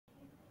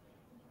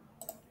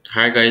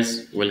Hi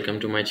guys,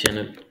 welcome to my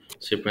channel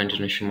Super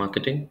International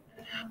Marketing.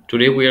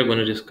 Today we are going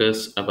to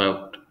discuss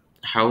about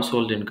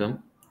household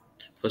income.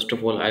 First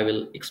of all, I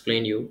will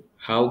explain you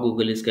how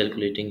Google is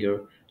calculating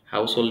your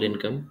household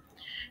income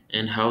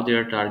and how they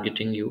are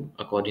targeting you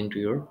according to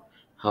your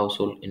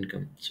household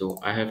income. So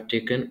I have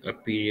taken a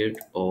period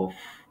of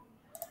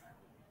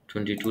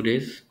 22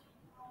 days,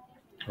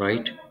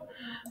 right?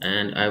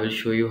 And I will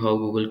show you how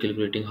Google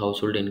calculating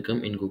household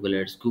income in Google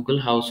Ads. Google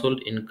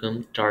household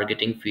income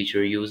targeting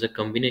feature use a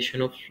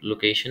combination of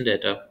location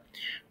data,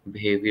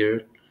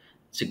 behavior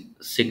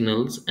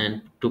signals,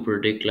 and to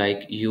predict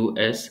like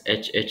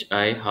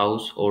USHHI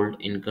household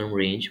income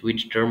range. We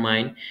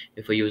determine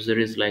if a user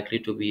is likely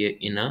to be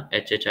in a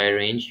HHI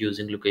range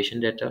using location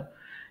data,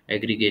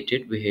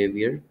 aggregated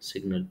behavior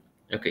signal.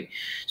 Okay,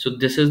 so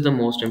this is the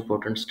most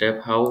important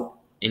step. How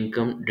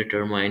income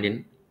determined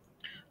in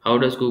how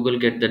does Google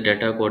get the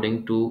data?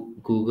 According to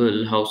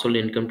Google, household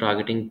income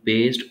targeting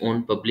based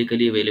on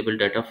publicly available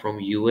data from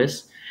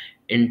US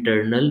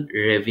Internal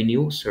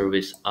Revenue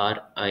Service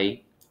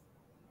IRS.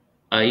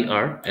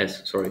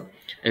 Sorry.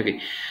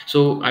 Okay.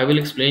 So I will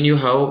explain you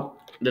how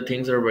the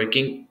things are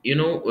working.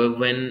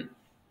 When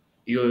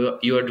you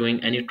are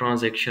doing any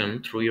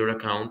transaction through your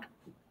account,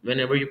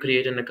 whenever you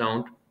create an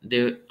account,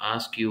 they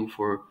ask you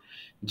for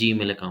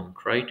Gmail account,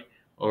 right?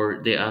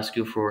 Or they ask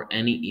you for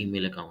any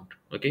email account.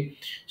 Okay.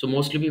 So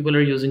mostly people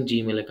are using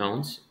Gmail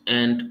accounts.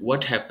 And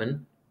what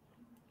happened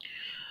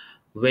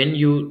when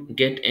you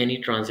get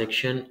any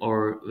transaction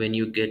or when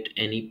you get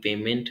any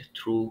payment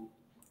through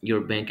your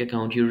bank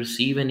account, you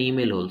receive an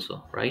email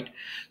also, right?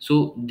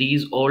 So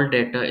these all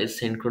data is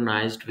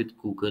synchronized with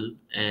Google,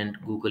 and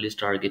Google is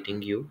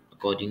targeting you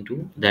according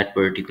to that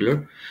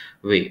particular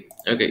way.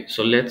 Okay,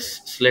 so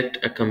let's select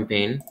a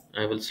campaign.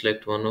 I will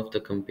select one of the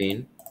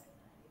campaign,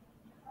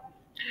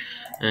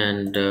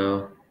 and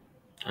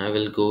I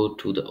will go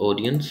to the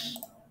audience,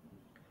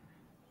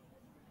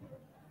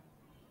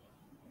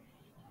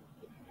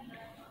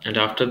 and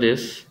after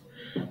this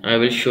I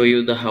will show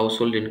you the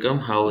household income,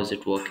 how is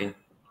it working.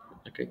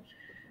 Okay.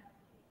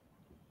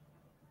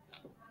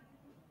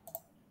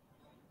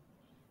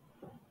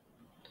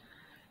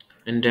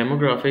 In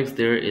demographics,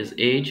 there is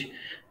age,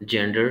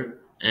 gender,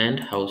 and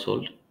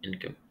household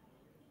income.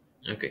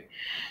 Okay,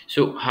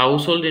 so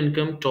household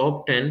income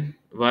top 10.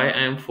 Why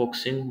I am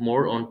focusing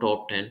more on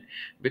top 10?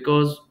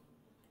 Because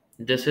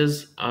this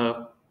is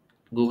a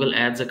Google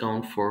Ads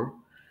account for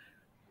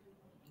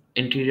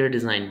interior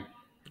design.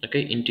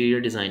 Okay, interior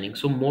designing.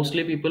 So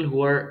mostly people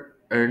who are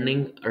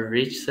earning a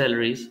rich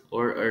salaries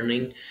or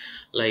earning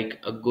like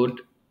a good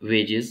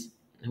wages,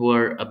 who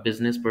are a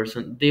business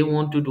person, they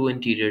want to do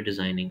interior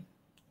designing.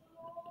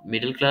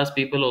 Middle class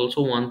people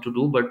also want to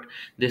do, but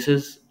this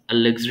is a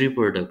luxury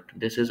product,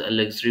 this is a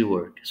luxury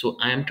work, so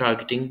I am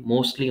targeting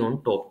mostly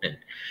on top 10.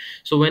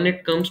 So when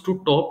it comes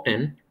to top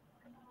 10,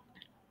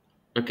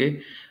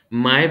 okay,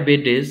 my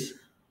bid is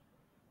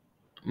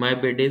my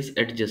bid is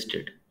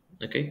adjusted.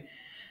 Okay,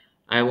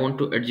 I want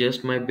to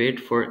adjust my bid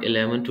for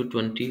 11 to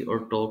 20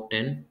 or top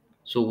 10.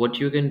 So what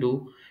you can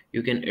do,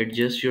 you can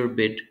adjust your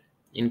bid,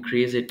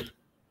 increase it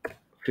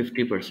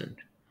 50%.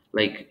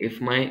 Like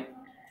if my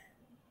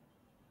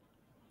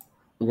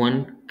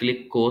one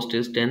click cost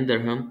is 10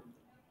 dirham,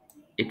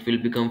 it will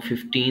become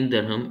 15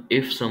 dirham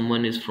if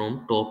someone is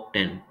from top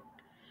 10.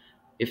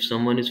 If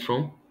someone is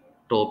from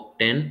top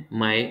 10,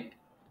 my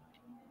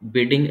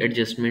bidding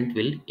adjustment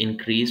will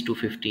increase to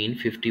 15,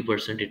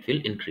 50% it will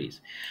increase.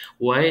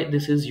 Why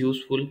this is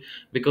useful?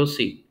 Because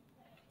see,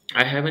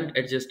 I haven't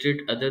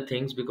adjusted other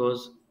things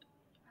because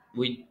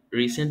we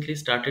recently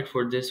started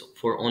for this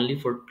for only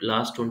for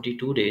last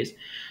 22 days.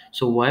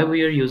 So why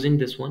we are using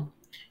this one?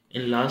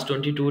 In last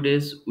 22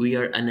 days we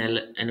are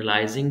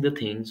analyzing the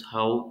things,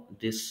 how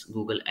this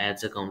Google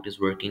Ads account is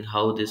working,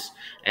 how this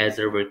ads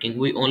are working.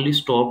 We only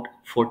stopped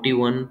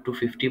 41 to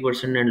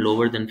 50% and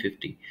lower than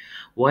 50.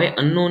 Why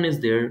unknown is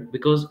there?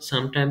 Because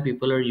sometimes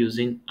people are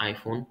using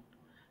iPhone,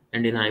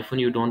 and in iPhone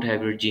you don't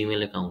have your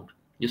Gmail account.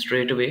 You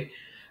straight away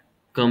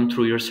come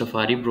through your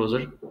Safari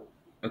browser.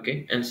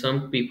 Okay, and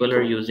some people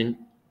are using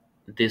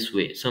this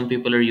way, some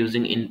people are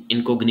using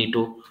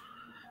incognito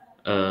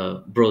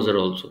browser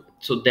also.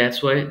 So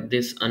that's why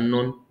this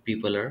unknown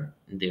people are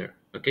there.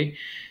 Okay,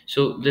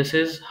 so this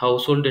is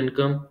household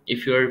income.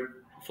 If you are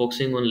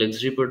focusing on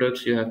luxury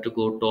products, you have to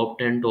go top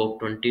 10, top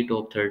 20,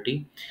 top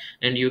 30,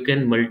 and you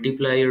can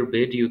multiply your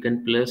bid. You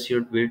can plus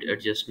your bid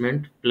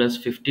adjustment plus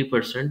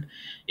 50%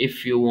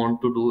 if you want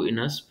to do in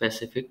a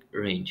specific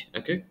range.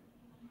 Okay,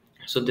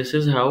 so this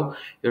is how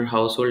your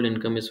household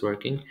income is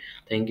working.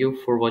 Thank you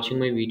for watching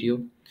my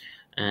video,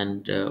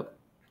 and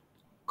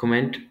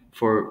comment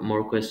for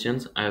more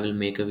questions. I will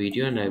make a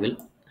video and I will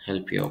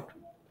help you out.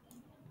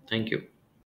 Thank you.